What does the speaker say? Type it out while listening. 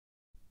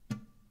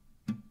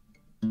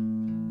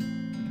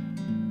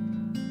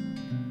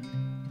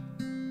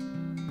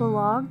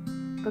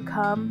Belong,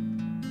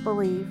 Become,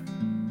 Believe.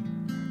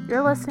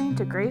 You're listening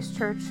to Grace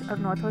Church of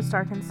Northwest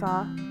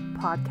Arkansas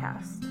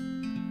podcast.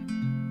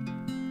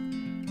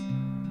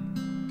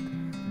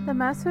 The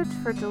message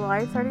for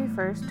July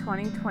 31st,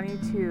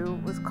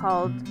 2022 was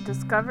called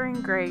Discovering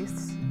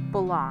Grace,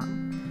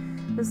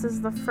 Belong. This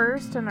is the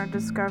first in our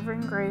Discovering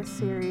Grace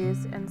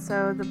series, and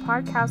so the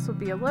podcast will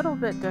be a little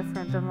bit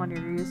different than what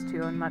you're used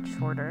to and much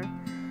shorter,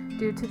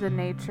 due to the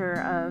nature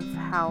of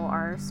how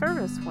our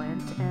service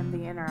went and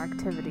the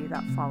interactivity that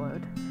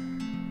followed.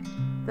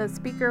 The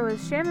speaker was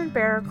Shannon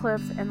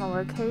Barrowcliff, and the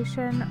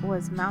location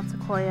was Mount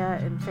Sequoia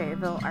in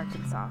Fayetteville,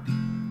 Arkansas.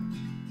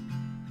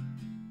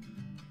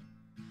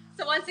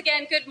 So once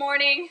again, good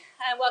morning,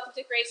 and welcome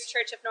to Grace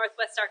Church of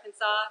Northwest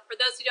Arkansas. For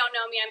those who don't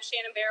know me, I'm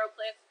Shannon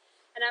Barrowcliff,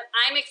 and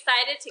I'm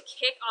excited to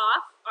kick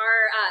off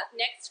our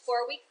next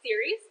 4-week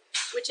series,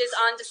 which is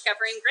on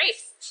Discovering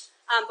Grace.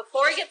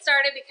 Before we get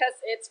started, because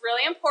it's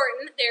really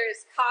important,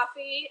 there's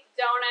coffee,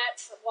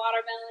 donuts,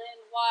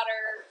 watermelon,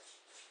 water,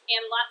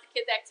 and lots of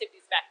kids'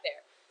 activities back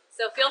there.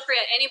 So feel free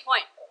at any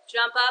point,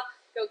 jump up,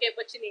 go get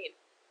what you need.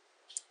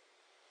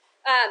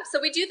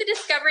 So we do the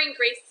Discovering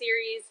Grace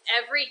series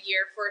every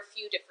year for a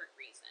few different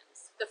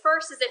reasons. The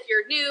first is if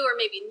you're new or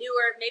maybe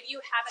newer, maybe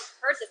you haven't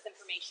heard this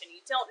information,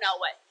 you don't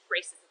know what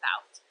Grace is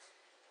about.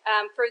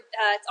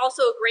 It's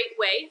also a great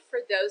way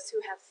for those who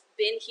have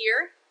been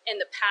here in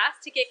the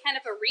past to get kind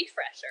of a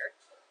refresher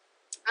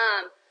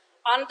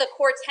on the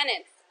core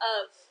tenets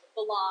of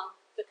belong,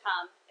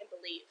 become, and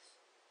believe.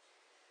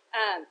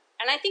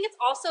 And I think it's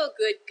also a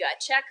good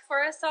gut check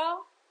for us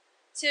all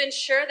to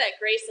ensure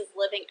that Grace is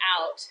living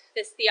out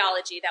this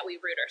theology that we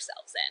root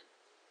ourselves in.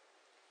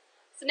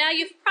 So now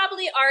you've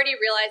probably already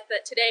realized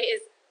that today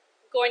is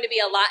going to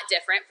be a lot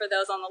different for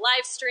those on the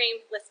live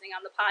stream, listening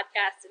on the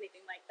podcast,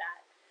 anything like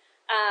that.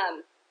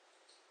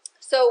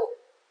 So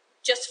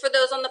just for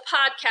those on the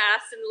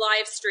podcast and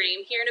live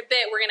stream, here in a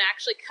bit, we're going to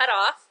actually cut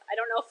off. I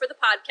don't know for the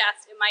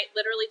podcast, it might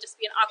literally just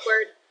be an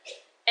awkward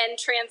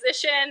end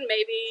transition.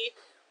 Maybe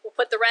we'll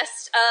put the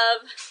rest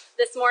of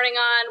this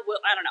morning on.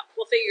 I don't know.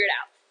 We'll figure it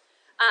out.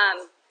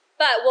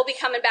 But we'll be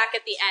coming back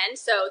at the end,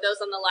 so those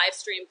on the live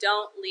stream,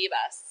 don't leave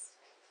us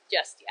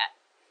just yet.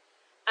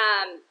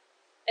 And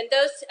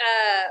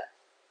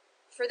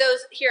for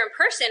those here in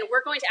person,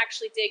 we're going to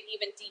actually dig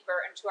even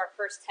deeper into our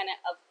first tenet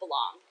of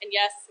belong. And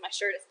yes, my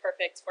shirt is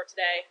perfect for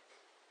today.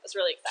 I was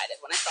really excited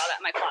when I saw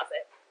that in my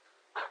closet.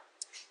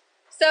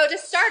 So to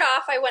start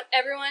off, I want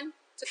everyone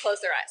to close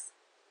their eyes.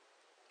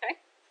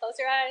 Okay? Close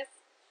your eyes.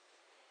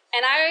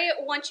 And I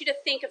want you to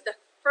think of the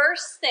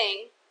first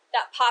thing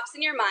that pops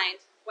in your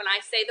mind when I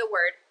say the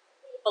word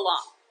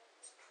belong.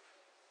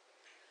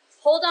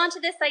 Hold on to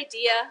this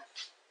idea,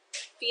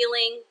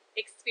 feeling,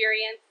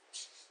 experience,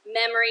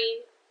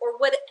 memory, or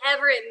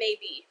whatever it may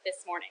be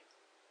this morning.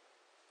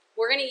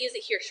 We're going to use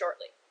it here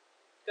shortly.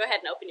 Go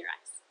ahead and open your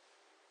eyes.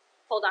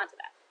 Hold on to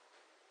that.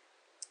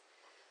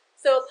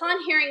 So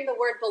upon hearing the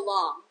word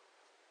belong,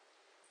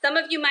 some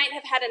of you might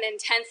have had an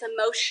intense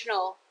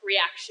emotional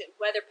reaction,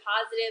 whether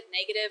positive,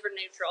 negative, or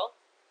neutral,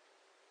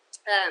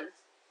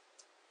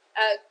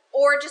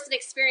 or just an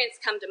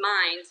experience come to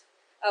mind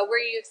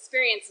where you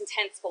experience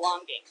intense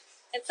belonging.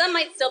 And some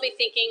might still be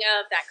thinking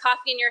of that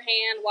coffee in your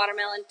hand,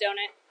 watermelon,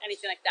 donut,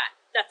 anything like that.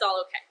 That's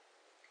all okay.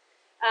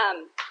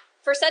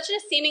 For such a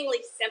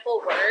seemingly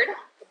simple word,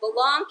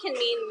 belong can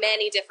mean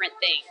many different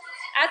things.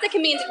 As it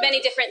can mean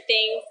many different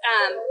things,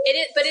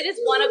 but it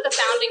is one of the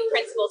founding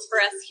principles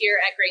for us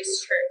here at Grace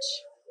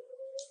Church.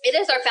 It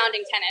is our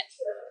founding tenet.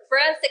 For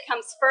us, it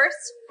comes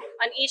first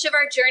on each of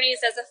our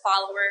journeys as a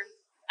follower,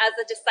 as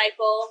a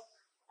disciple,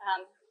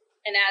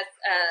 and as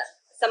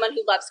someone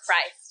who loves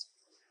Christ.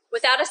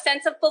 Without a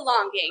sense of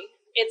belonging,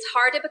 it's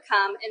hard to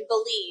become and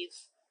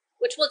believe,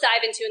 which we'll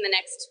dive into in the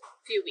next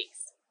few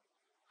weeks.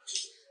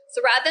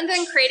 So rather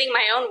than creating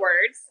my own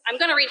words,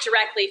 I'm going to read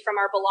directly from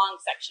our belong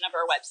section of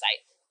our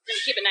website. We're going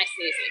to keep it nice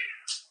and easy.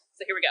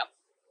 So here we go.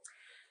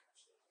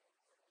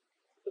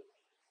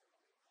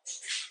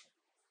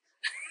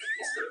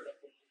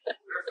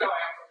 There's no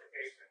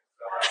amplification.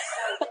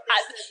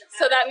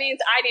 So that means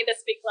I need to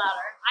speak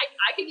louder.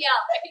 I can yell.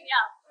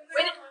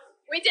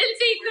 We didn't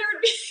think there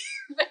would be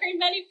very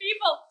many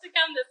people to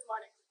come this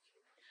morning.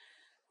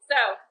 So,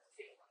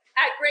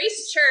 at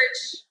Grace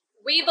Church,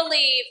 we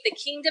believe the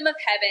kingdom of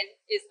heaven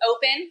is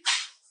open,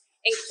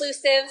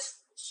 inclusive,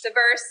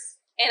 diverse,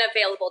 and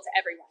available to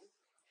everyone.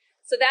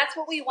 So that's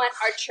what we want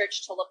our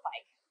church to look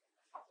like.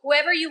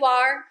 Whoever you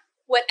are,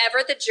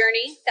 whatever the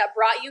journey that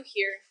brought you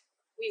here,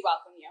 we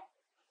welcome you.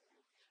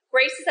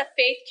 Grace is a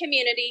faith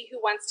community who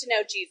wants to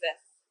know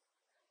Jesus.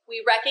 We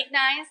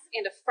recognize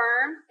and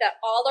affirm that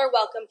all are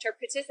welcome to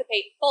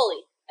participate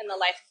fully in the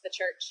life of the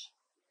church.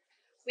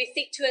 We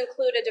seek to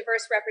include a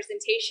diverse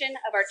representation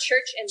of our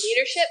church and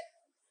leadership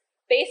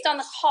based on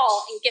the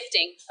call and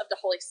gifting of the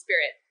Holy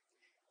Spirit.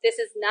 This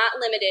is not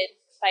limited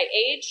by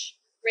age,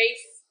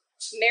 race,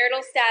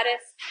 marital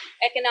status,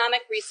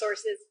 economic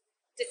resources,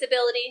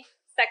 disability,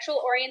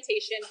 sexual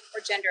orientation,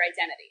 or gender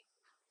identity.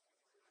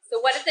 So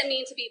what does it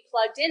mean to be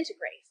plugged into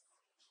Grace?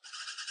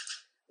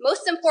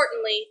 Most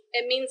importantly,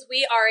 it means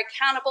we are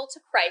accountable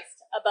to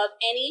Christ above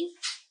any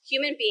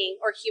human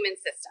being or human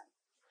system.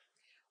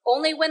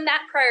 Only when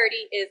that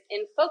priority is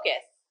in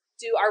focus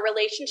do our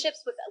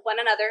relationships with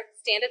one another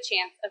stand a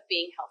chance of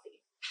being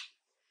healthy.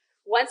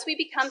 Once we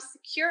become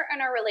secure in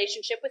our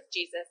relationship with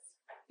Jesus,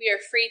 we are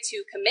free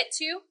to commit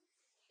to,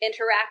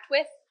 interact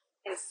with,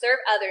 and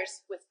serve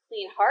others with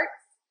clean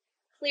hearts,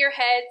 clear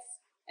heads,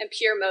 and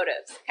pure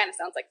motives. Kind of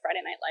sounds like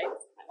Friday Night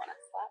Lights. I want to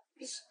slap.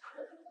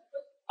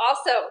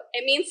 Also,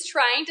 it means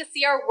trying to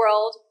see our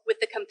world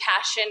with the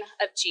compassion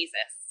of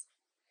Jesus,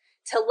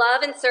 to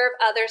love and serve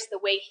others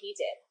the way he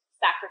did,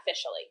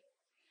 sacrificially,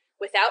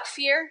 without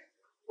fear,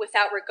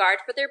 without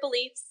regard for their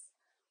beliefs,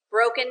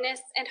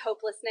 brokenness and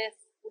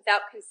hopelessness,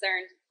 without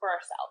concern for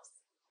ourselves.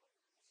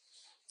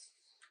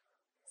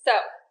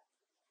 So,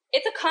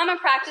 it's a common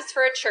practice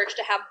for a church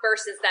to have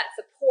verses that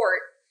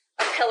support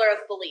a pillar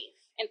of belief.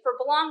 And for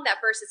belong,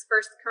 that verse is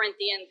 1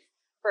 Corinthians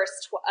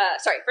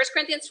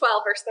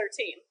 12, verse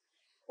 13,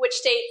 which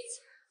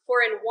states,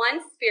 "For in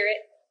one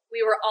spirit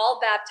we were all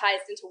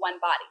baptized into one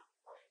body,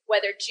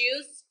 whether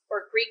Jews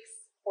or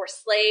Greeks or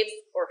slaves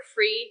or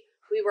free,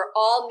 we were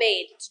all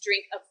made to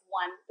drink of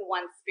the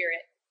one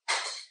spirit."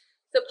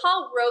 So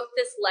Paul wrote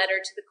this letter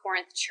to the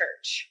Corinth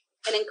church,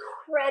 an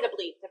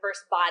incredibly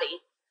diverse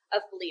body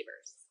of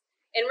believers,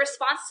 in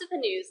response to the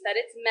news that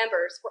its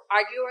members were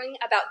arguing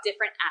about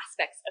different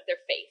aspects of their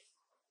faith.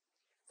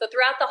 So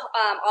throughout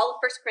all of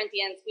 1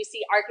 Corinthians, we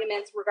see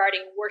arguments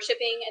regarding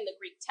worshiping in the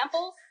Greek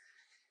temples,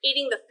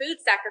 eating the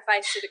food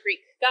sacrificed to the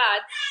Greek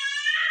gods,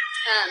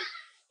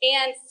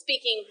 and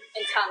speaking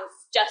in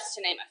tongues, just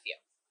to name a few.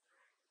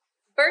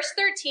 Verse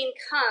 13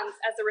 comes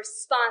as a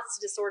response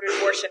to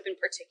disordered worship in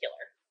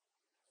particular,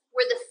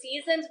 where the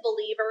seasoned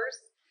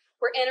believers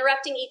were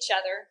interrupting each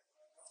other,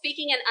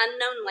 speaking in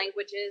unknown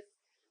languages,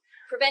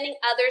 preventing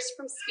others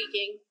from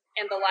speaking,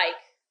 and the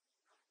like.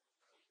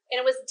 And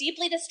it was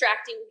deeply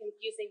distracting and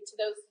confusing to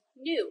those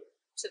new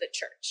to the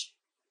church.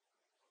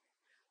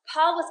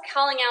 Paul was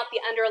calling out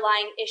the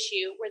underlying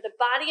issue where the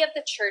body of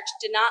the church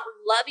did not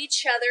love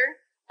each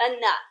other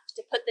enough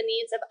to put the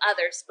needs of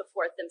others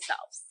before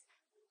themselves.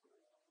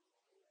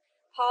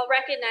 Paul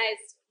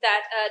recognized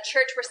that a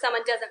church where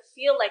someone doesn't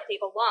feel like they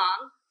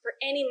belong, for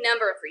any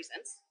number of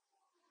reasons,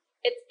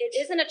 it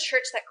isn't a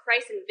church that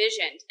Christ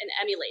envisioned and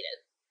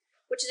emulated,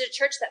 which is a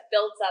church that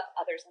builds up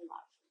others in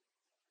love.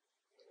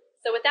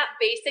 So with that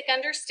basic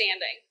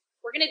understanding,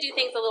 we're going to do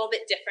things a little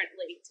bit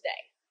differently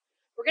today.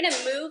 We're going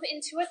to move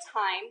into a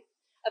time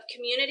of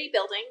community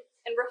building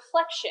and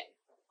reflection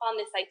on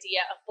this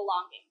idea of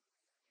belonging.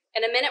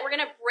 In a minute, we're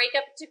going to break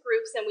up into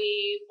groups, and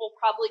we will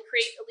probably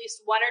create at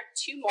least one or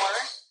two more.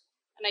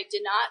 And I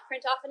did not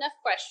print off enough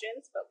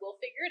questions, but we'll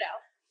figure it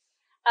out.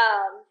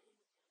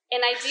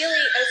 And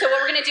ideally, so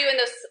what we're going to do in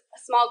those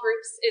small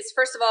groups is,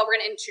 first of all, we're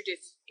going to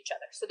introduce each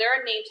other. So there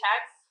are name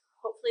tags.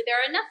 Hopefully there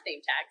are enough name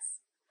tags.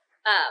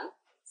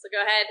 So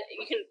go ahead.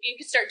 You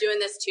can start doing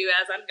this too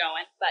as I'm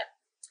going. But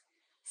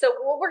so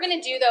what we're going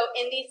to do though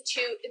in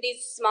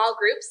these small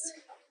groups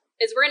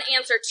is we're going to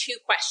answer two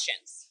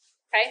questions.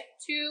 Okay,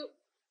 two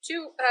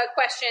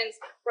questions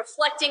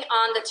reflecting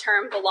on the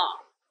term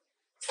belong.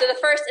 So the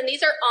first, and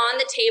these are on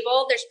the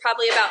table. There's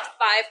probably about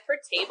 5 per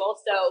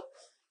table. So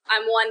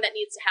I'm one that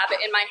needs to have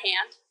it in my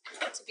hand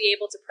to be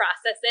able to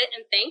process it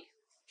and think.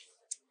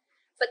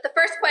 But the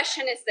first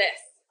question is this.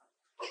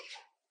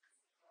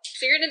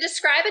 So you're going to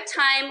describe a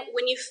time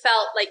when you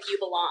felt like you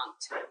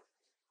belonged.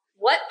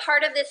 What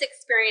part of this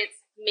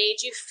experience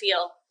made you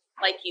feel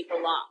like you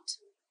belonged?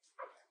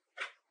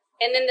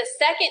 And then the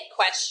second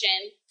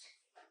question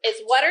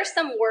is, what are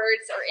some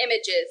words or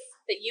images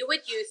that you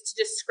would use to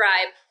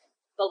describe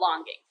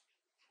belonging?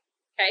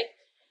 Okay?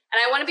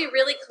 And I want to be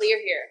really clear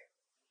here.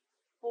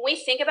 When we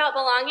think about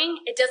belonging,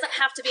 it doesn't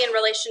have to be in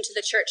relation to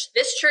the church,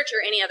 this church or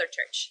any other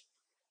church.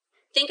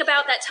 Think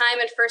about that time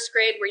in first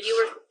grade where you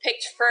were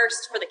picked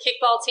first for the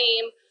kickball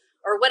team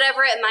or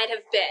whatever it might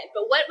have been.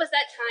 But what was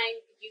that time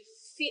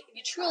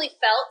you truly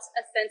felt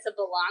a sense of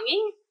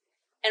belonging,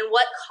 and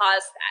what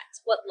caused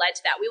that? What led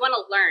to that? We want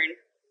to learn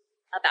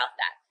about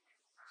that.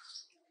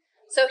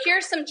 So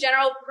here's some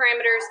general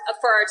parameters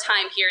for our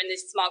time here in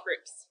these small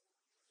groups.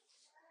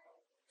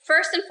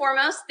 First and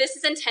foremost, this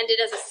is intended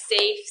as a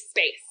safe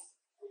space.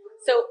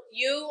 So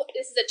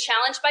this is a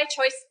challenge by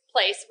choice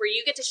place where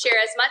you get to share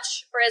as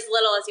much or as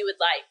little as you would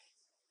like.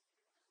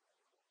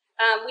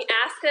 We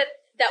ask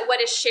that what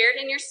is shared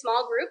in your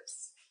small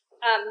groups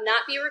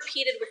not be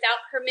repeated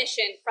without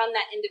permission from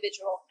that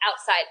individual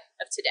outside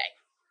of today.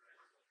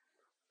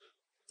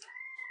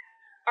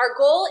 Our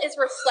goal is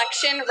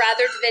reflection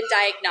rather than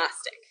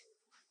diagnostic.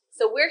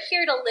 So we're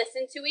here to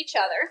listen to each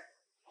other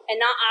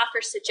and not offer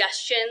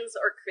suggestions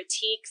or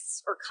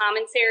critiques or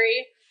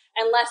commentary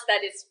unless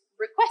that is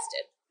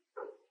requested.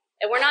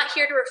 And we're not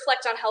here to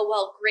reflect on how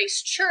well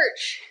Grace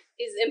Church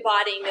is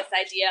embodying this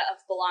idea of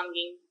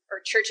belonging,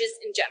 or churches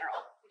in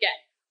general.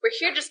 Again, we're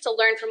here just to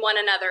learn from one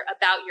another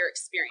about your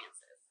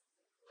experiences.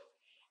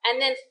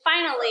 And then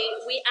finally,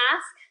 we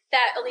ask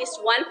that at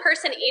least one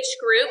person each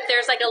group,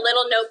 there's like a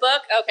little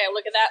notebook. Okay,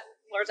 look at that.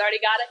 Laura's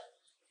already got it.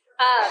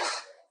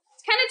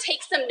 to kind of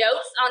take some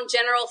notes on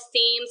general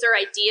themes or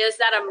ideas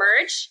that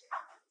emerge.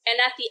 And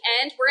at the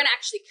end, we're going to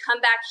actually come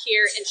back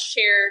here and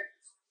share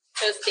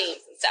those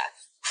themes and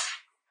stuff.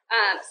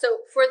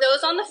 So for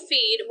those on the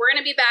feed, we're going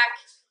to be back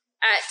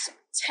at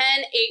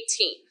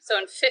 10:18. So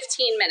in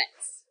 15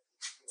 minutes,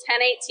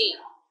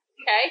 10:18.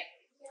 Okay?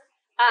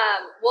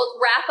 We'll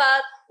wrap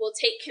up, we'll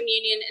take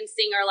communion and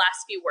sing our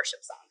last few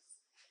worship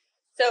songs.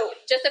 So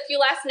just a few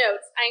last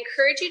notes. I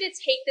encourage you to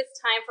take this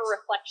time for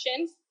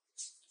reflection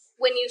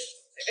when you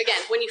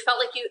felt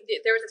like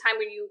there was a time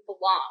when you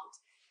belonged,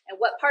 and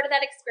what part of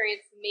that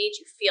experience made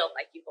you feel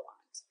like you belonged.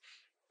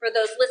 For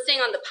those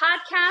listening on the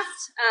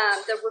podcast,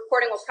 the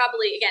recording will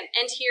probably, again,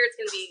 end here. It's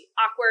going to be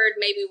awkward.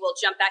 Maybe we'll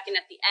jump back in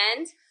at the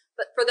end.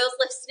 But for those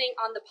listening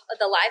on the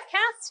live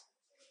cast,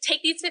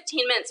 take these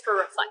 15 minutes for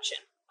reflection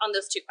on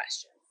those two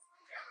questions.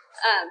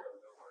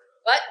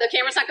 What? The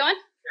camera's not going?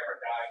 Camera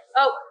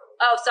died.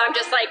 Oh, so I'm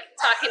just like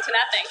talking to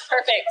nothing.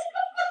 Perfect.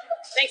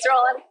 Thanks,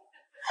 Roland.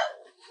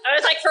 I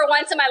was like, for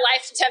once in my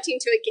life, attempting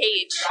to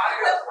engage.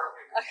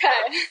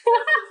 Okay.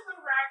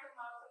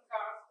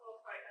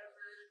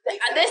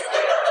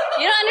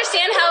 You don't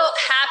understand how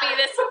happy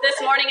this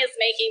morning is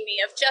making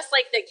me, of just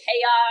like the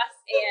chaos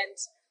and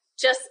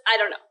just, I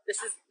don't know.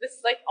 This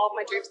is like all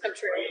my dreams come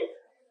true,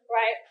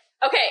 right?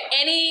 Okay,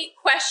 any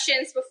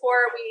questions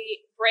before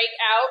we break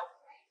out?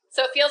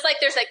 So it feels like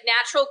there's like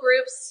natural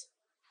groups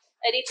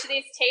at each of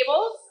these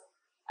tables.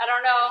 I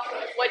don't know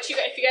if you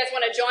guys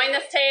want to join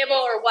this table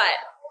or what,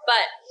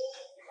 but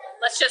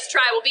let's just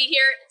try. We'll be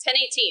here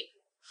 10:18.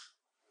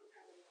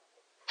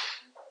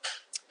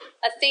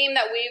 A theme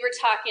that we were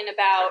talking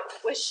about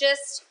was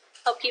just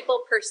how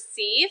people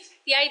perceive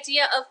the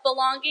idea of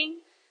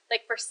belonging.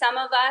 Like for some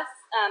of us,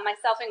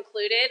 myself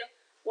included,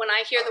 when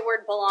I hear the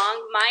word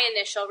belong, my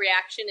initial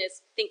reaction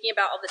is thinking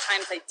about all the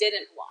times I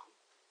didn't belong,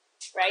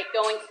 right?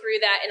 Going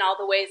through that in all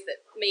the ways that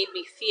made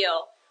me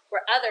feel,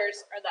 where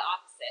others are the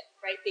opposite,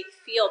 right? They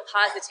feel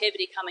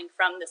positivity coming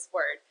from this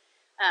word.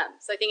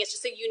 So I think it's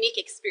just a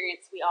unique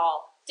experience. We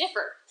all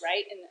differ,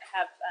 right? And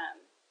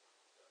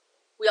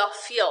we all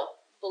feel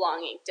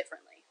belonging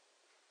differently.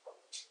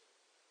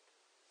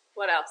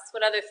 What else?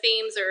 What other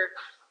themes or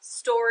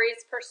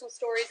stories, personal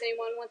stories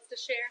anyone wants to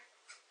share?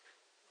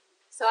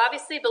 So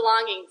obviously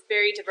belonging is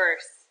very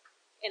diverse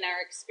in our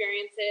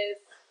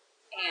experiences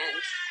and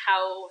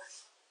how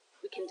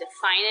we can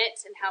define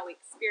it and how we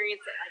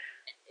experience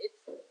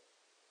it.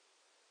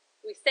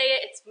 We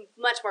say it's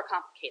much more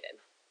complicated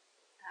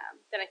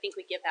than I think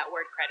we give that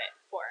word credit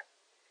for.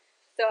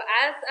 So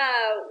as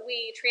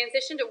we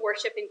transition to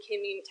worship and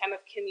time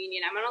of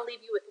communion, I'm going to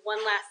leave you with one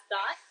last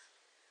thought,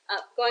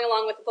 going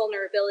along with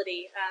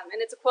vulnerability.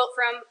 And it's a quote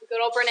from good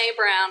old Brené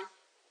Brown,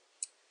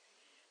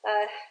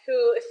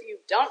 who, if you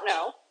don't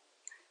know,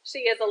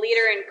 she is a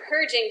leader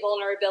encouraging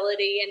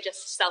vulnerability and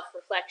just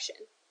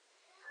self-reflection.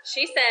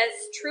 She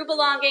says, "True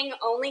belonging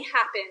only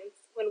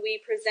happens when we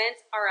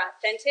present our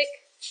authentic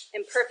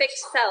and perfect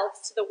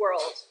selves to the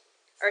world.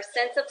 Our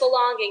sense of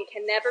belonging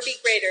can never be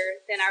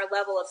greater than our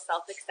level of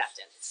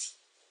self-acceptance."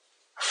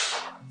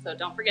 So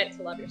don't forget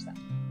to love yourself.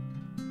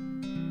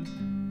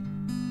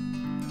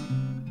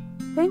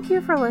 Thank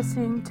you for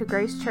listening to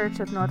Grace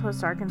Church of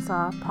Northwest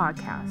Arkansas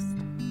podcast.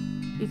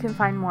 You can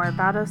find more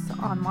about us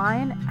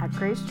online at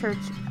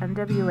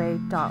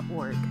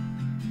gracechurchnwa.org.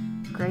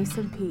 Grace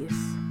and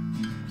peace.